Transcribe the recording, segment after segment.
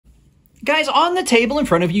Guys, on the table in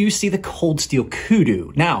front of you, you see the Cold Steel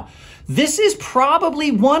Kudu. Now, this is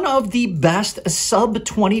probably one of the best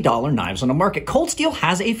sub-$20 knives on the market. Cold Steel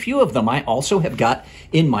has a few of them. I also have got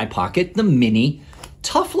in my pocket the Mini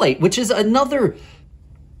Tough Light, which is another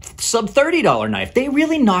sub-$30 knife. They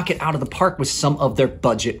really knock it out of the park with some of their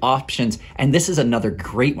budget options, and this is another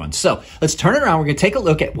great one. So let's turn it around. We're going to take a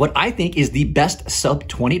look at what I think is the best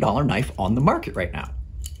sub-$20 knife on the market right now.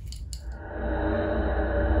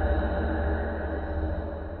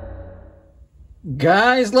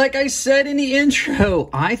 Guys, like I said in the intro,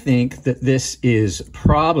 I think that this is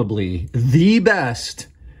probably the best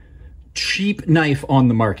cheap knife on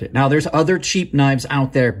the market. Now, there's other cheap knives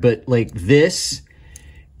out there, but like this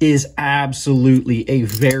is absolutely a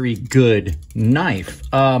very good knife.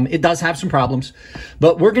 It does have some problems,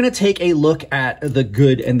 but we're going to take a look at the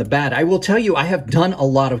good and the bad. I will tell you, I have done a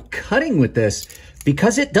lot of cutting with this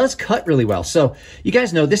because it does cut really well. So you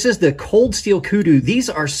guys know this is the Cold Steel Kudu.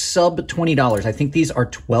 These are sub $20. I think these are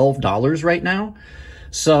 $12 right now.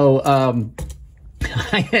 So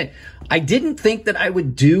I didn't think that I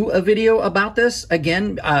would do a video about this.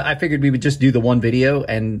 Again, I figured we would just do the one video,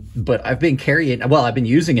 but I've been I've been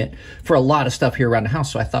using it for a lot of stuff here around the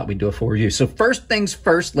house, so I thought we'd do a full review. So first things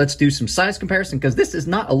first, let's do some size comparison, because this is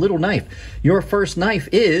not a little knife. Your first knife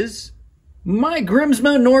is my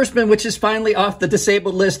Grimsmo Norseman, which is finally off the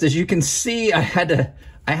disabled list. As you can see, I had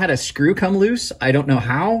a screw come loose. I don't know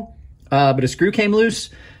how, but a screw came loose,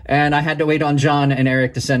 and I had to wait on John and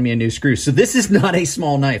Eric to send me a new screw. So this is not a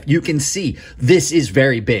small knife. You can see this is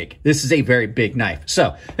very big. This is a very big knife.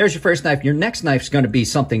 So there's your first knife. Your next knife is going to be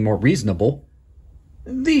something more reasonable.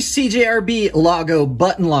 The CJRB Lago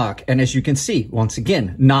button lock. And as you can see, once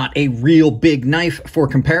again, not a real big knife for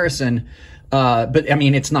comparison. But I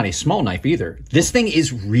mean, it's not a small knife either. This thing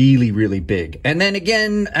is really, really big. And then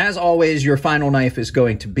again, as always, your final knife is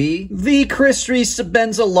going to be the Chris Reese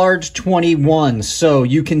Sebenza Large 21. So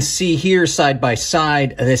you can see here side by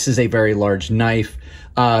side, this is a very large knife.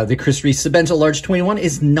 The Chris Reese Sebenza Large 21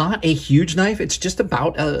 is not a huge knife. It's just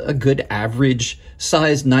about a good average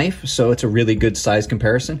size knife. So it's a really good size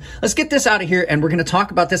comparison. Let's get this out of here and we're going to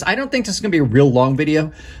talk about this. I don't think this is going to be a real long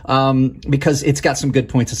video because it's got some good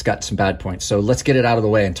points. It's got some bad points. So let's get it out of the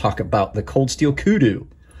way and talk about the Cold Steel Kudu.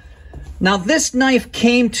 Now, this knife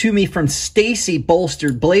came to me from Stacy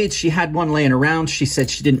Bolstered Blades. She had one laying around. She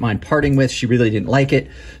said she didn't mind parting with. She really didn't like it.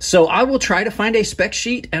 So I will try to find a spec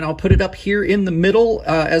sheet and I'll put it up here in the middle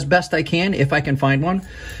as best I can if I can find one.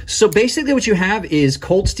 So basically what you have is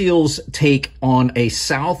Cold Steel's take on a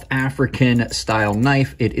South African style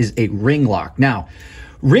knife. It is a ring lock. Now,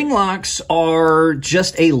 ring locks are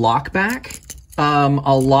just a lock back. A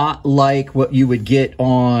lot like what you would get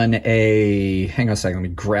on a, hang on a second, let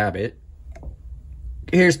me grab it.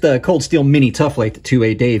 Here's the Cold Steel Mini Tough Light that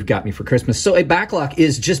 2A Dave got me for Christmas. So a back lock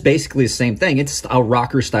is just basically the same thing. It's a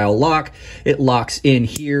rocker style lock. It locks in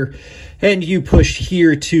here and you push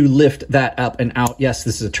here to lift that up and out. Yes,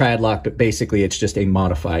 this is a triad lock, but basically it's just a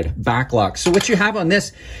modified back lock. So what you have on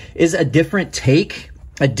this is a different take,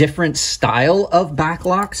 a different style of back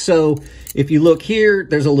lock. So if you look here,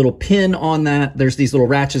 there's a little pin on that. There's these little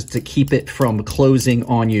ratchets to keep it from closing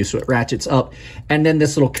on you. So it ratchets up and then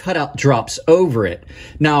this little cutout drops over it.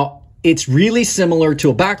 Now, it's really similar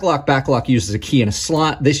to a back lock. Back lock uses a key and a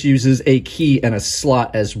slot. This uses a key and a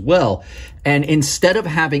slot as well. And instead of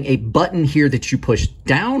having a button here that you push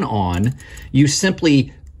down on, you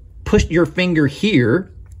simply push your finger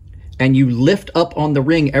here and you lift up on the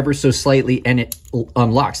ring ever so slightly and it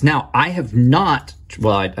unlocks. Now, I have not,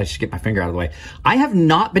 well, I should get my finger out of the way. I have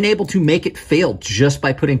not been able to make it fail just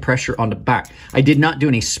by putting pressure on the back. I did not do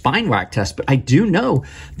any spine whack test, but I do know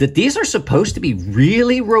that these are supposed to be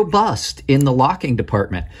really robust in the locking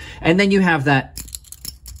department. And then you have that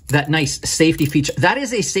nice safety feature. That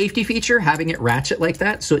is a safety feature, having it ratchet like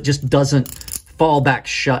that, so it just doesn't fall back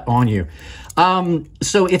shut on you.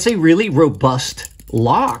 So it's a really robust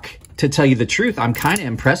lock. To tell you the truth, I'm kind of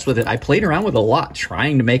impressed with it. I played around with it a lot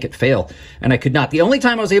trying to make it fail, and I could not. The only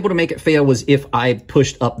time I was able to make it fail was if I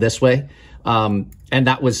pushed up this way, and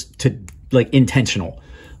that was intentional.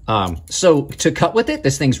 So to cut with it,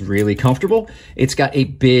 this thing's really comfortable. It's got a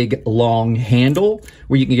big, long handle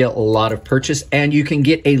where you can get a lot of purchase, and you can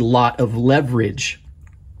get a lot of leverage.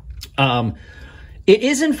 It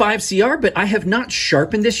is in 5CR, but I have not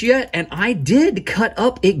sharpened this yet, and I did cut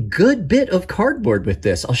up a good bit of cardboard with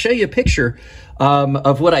this. I'll show you a picture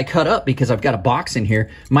of what I cut up because I've got a box in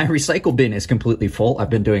here. My recycle bin is completely full.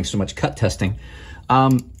 I've been doing so much cut testing.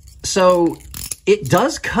 So it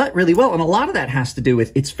does cut really well, and a lot of that has to do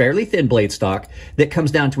with it's fairly thin blade stock that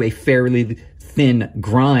comes down to a fairly thin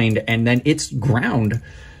grind, and then it's ground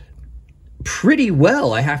pretty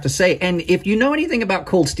well, I have to say. And if you know anything about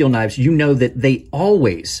cold steel knives, you know that they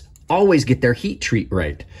always get their heat treat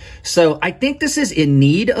right. So I think this is in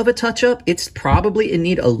need of a touch-up. It's probably in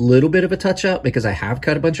need a little bit of a touch-up because I have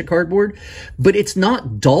cut a bunch of cardboard, but it's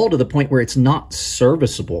not dull to the point where it's not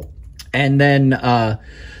serviceable. And then, like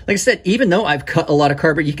I said, even though I've cut a lot of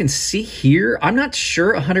cardboard, you can see here, I'm not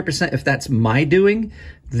sure 100% if that's my doing,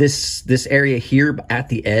 this area here at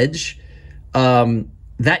the edge.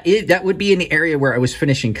 That would be in the area where I was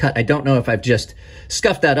finishing cut. I don't know if I've just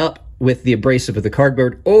scuffed that up with the abrasive of the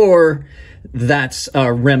cardboard, or that's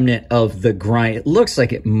a remnant of the grind. It looks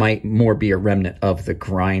like it might more be a remnant of the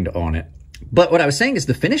grind on it. But what I was saying is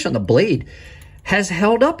the finish on the blade has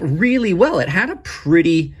held up really well. It had a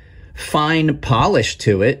pretty fine polish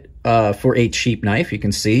to it for a cheap knife. You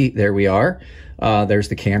can see, there we are. There's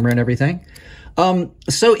the camera and everything.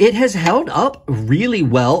 So it has held up really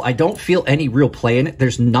well. I don't feel any real play in it.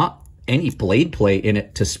 There's not any blade play in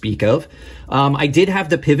it to speak of. I did have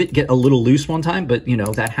the pivot get a little loose one time, but you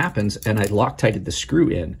know, that happens, and I Loctited the screw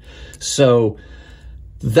in. So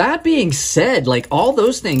that being said, like all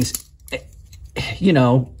those things, you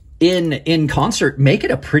know, in concert, make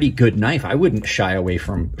it a pretty good knife. I wouldn't shy away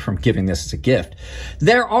from giving this as a gift.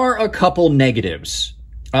 There are a couple negatives.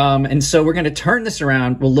 And so we're going to turn this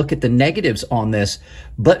around. We'll look at the negatives on this,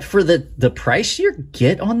 but for the price you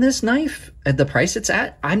get on this knife at the price it's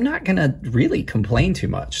at, I'm not going to really complain too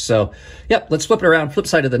much. So yep, let's flip it around. Flip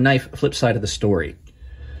side of the knife, flip side of the story.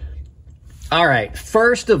 All right.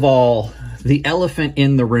 First of all, the elephant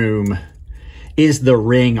in the room is the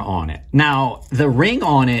ring on it. Now the ring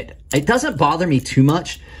on it, it doesn't bother me too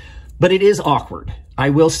much, but it is awkward. I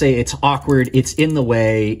will say it's awkward, it's in the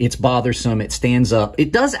way, it's bothersome, it stands up.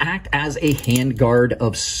 It does act as a handguard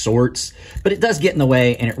of sorts, but it does get in the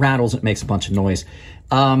way and it rattles, it makes a bunch of noise.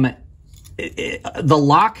 The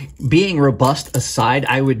lock being robust aside,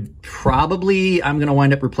 I'm going to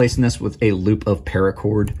wind up replacing this with a loop of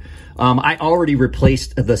paracord. I already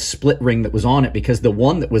replaced the split ring that was on it because the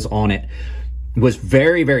one that was on it was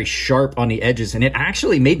very, very sharp on the edges, and it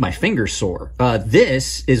actually made my fingers sore.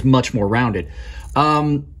 This is much more rounded.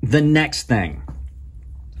 The next thing,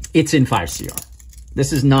 it's in 5CR.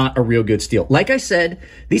 This is not a real good steel. Like I said,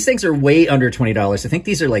 these things are way under $20. I think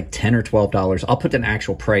these are like $10 or $12. I'll put an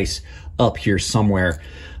actual price up here somewhere.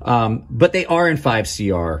 But they are in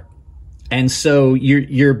 5CR. And so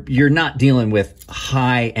you're not dealing with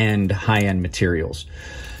high-end materials.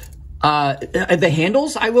 The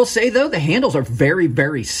handles, I will say though, the handles are very,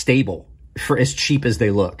 very stable for as cheap as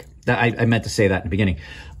they look. I meant to say that in the beginning.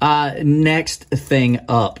 Next thing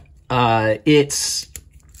up, it's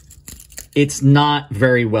not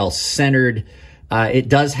very well centered. It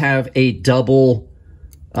does have a double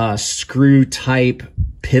screw type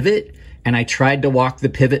pivot, and I tried to walk the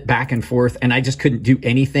pivot back and forth, and I just couldn't do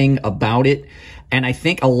anything about it. And I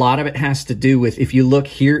think a lot of it has to do with, if you look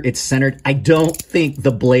here, it's centered. I don't think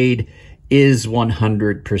the blade is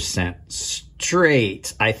 100%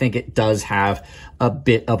 straight. I think it does have a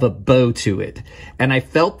bit of a bow to it. And I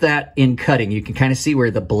felt that in cutting. You can kind of see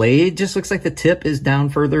where the blade just looks like the tip is down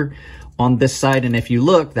further on this side. And if you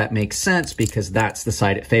look, that makes sense because that's the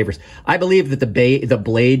side it favors. I believe that the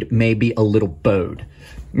blade may be a little bowed.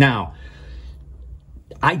 Now,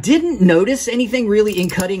 I didn't notice anything really in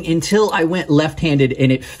cutting until I went left-handed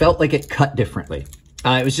and it felt like it cut differently.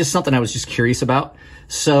 It was just something I was just curious about.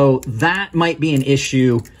 So that might be an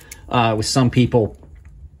issue with some people.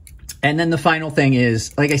 And then the final thing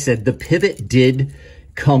is, like I said, the pivot did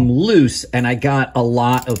come loose and I got a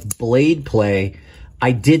lot of blade play.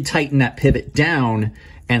 I did tighten that pivot down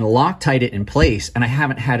and Loctite it in place, and I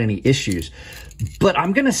haven't had any issues. But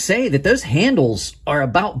I'm going to say that those handles are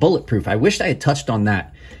about bulletproof. I wished I had touched on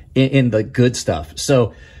that in the good stuff.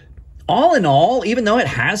 So all in all, even though it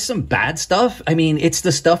has some bad stuff, I mean, it's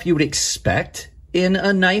the stuff you would expect in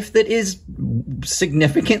a knife that is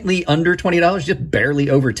significantly under $20, just barely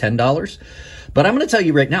over $10. But I'm going to tell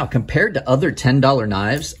you right now, compared to other $10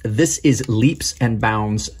 knives, this is leaps and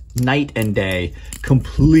bounds, night and day,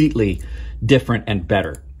 completely different and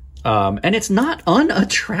better. And it's not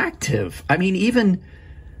unattractive. I mean,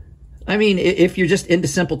 if you're just into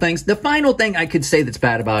simple things, the final thing I could say that's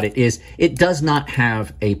bad about it is it does not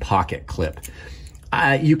have a pocket clip.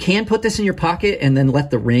 You can put this in your pocket and then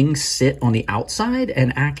let the ring sit on the outside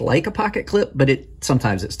and act like a pocket clip, but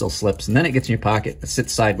sometimes it still slips and then it gets in your pocket, it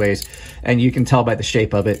sits sideways, and you can tell by the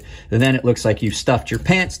shape of it, and then it looks like you've stuffed your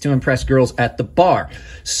pants to impress girls at the bar.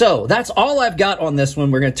 So that's all I've got on this one.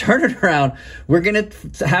 We're going to turn it around. We're going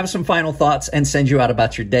to have some final thoughts and send you out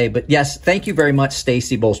about your day. But yes, thank you very much,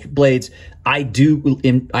 Stacy Bolster Blades. I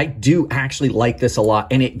do actually like this a lot,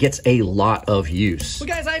 and it gets a lot of use. Well,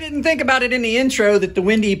 guys, I didn't think about it in the intro that the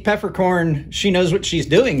Windy Peppercorn, she knows what she's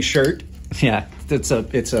doing shirt. Yeah, it's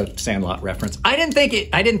a Sandlot reference. I didn't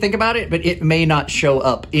think about it, but it may not show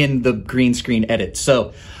up in the green screen edit.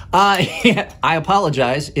 So yeah, I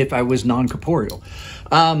apologize if I was non-corporeal.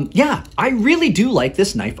 Yeah, I really do like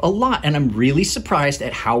this knife a lot, and I'm really surprised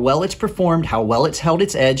at how well it's performed, how well it's held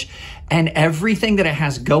its edge, and everything that it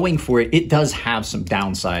has going for it. It does have some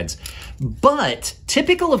downsides, but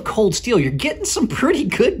typical of Cold Steel, you're getting some pretty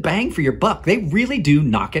good bang for your buck. They really do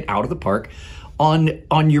knock it out of the park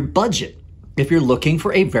on your budget. If you're looking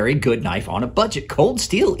for a very good knife on a budget, Cold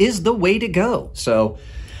Steel is the way to go. So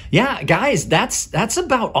yeah, guys, that's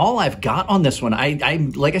about all I've got on this one.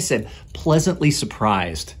 I'm, like I said, pleasantly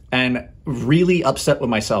surprised and really upset with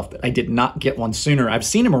myself that I did not get one sooner. I've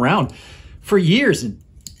seen them around for years and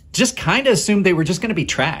just kind of assumed they were just going to be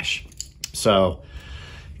trash. So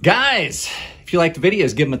guys, if you like the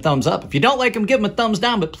videos, give them a thumbs up. If you don't like them, give them a thumbs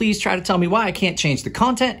down, but please try to tell me why. I can't change the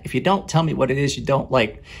content. If you don't, tell me what it is you don't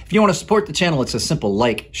like. If you want to support the channel, it's a simple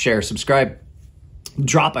like, share, subscribe,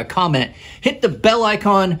 drop a comment, hit the bell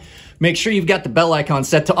icon. Make sure you've got the bell icon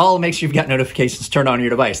set to all. Make sure you've got notifications turned on your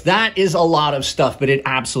device. That is a lot of stuff, but it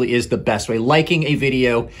absolutely is the best way. Liking a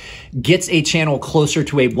video gets a channel closer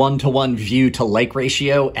to a 1-to-1 view to like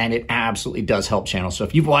ratio, and it absolutely does help channels. So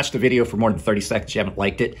if you've watched a video for more than 30 seconds, you haven't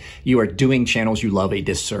liked it, you are doing channels you love a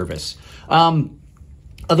disservice.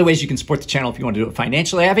 Other ways you can support the channel if you want to do it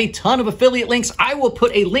financially. I have a ton of affiliate links. I will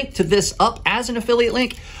put a link to this up as an affiliate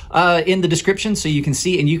link in the description so you can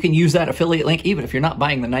see, and you can use that affiliate link. Even if you're not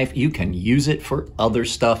buying the knife, you can use it for other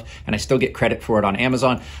stuff, and I still get credit for it on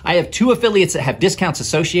Amazon. I have 2 affiliates that have discounts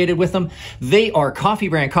associated with them. They are Coffee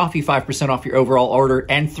Brand Coffee, 5% off your overall order,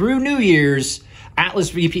 and through New Year's, Atlas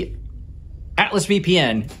VPN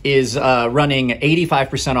is running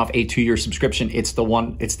 85% off a 2-year subscription. It's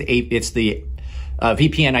the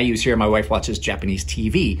VPN I use here. My wife watches Japanese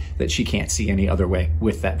TV that she can't see any other way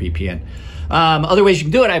with that VPN. Other ways you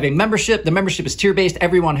can do it, I have a membership. The membership is tier-based.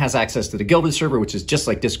 Everyone has access to the Gilded server, which is just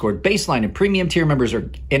like Discord. Baseline and premium tier members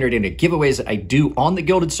are entered into giveaways that I do on the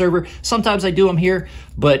Gilded server. Sometimes I do them here,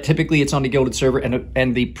 but typically it's on the Gilded server,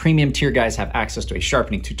 and the premium tier guys have access to a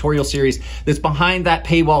sharpening tutorial series that's behind that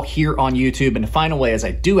paywall here on YouTube. And the final way is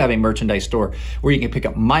I do have a merchandise store where you can pick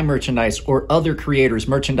up my merchandise or other creators'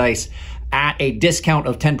 merchandise at a discount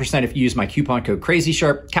of 10% if you use my coupon code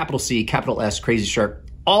CrazySharp, capital C, capital S, CrazySharp,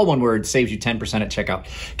 all one word, saves you 10% at checkout.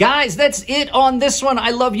 Guys, that's it on this one.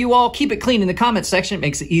 I love you all. Keep it clean in the comment section. It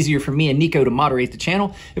makes it easier for me and Nico to moderate the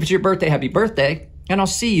channel. If it's your birthday, happy birthday, and I'll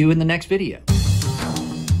see you in the next video.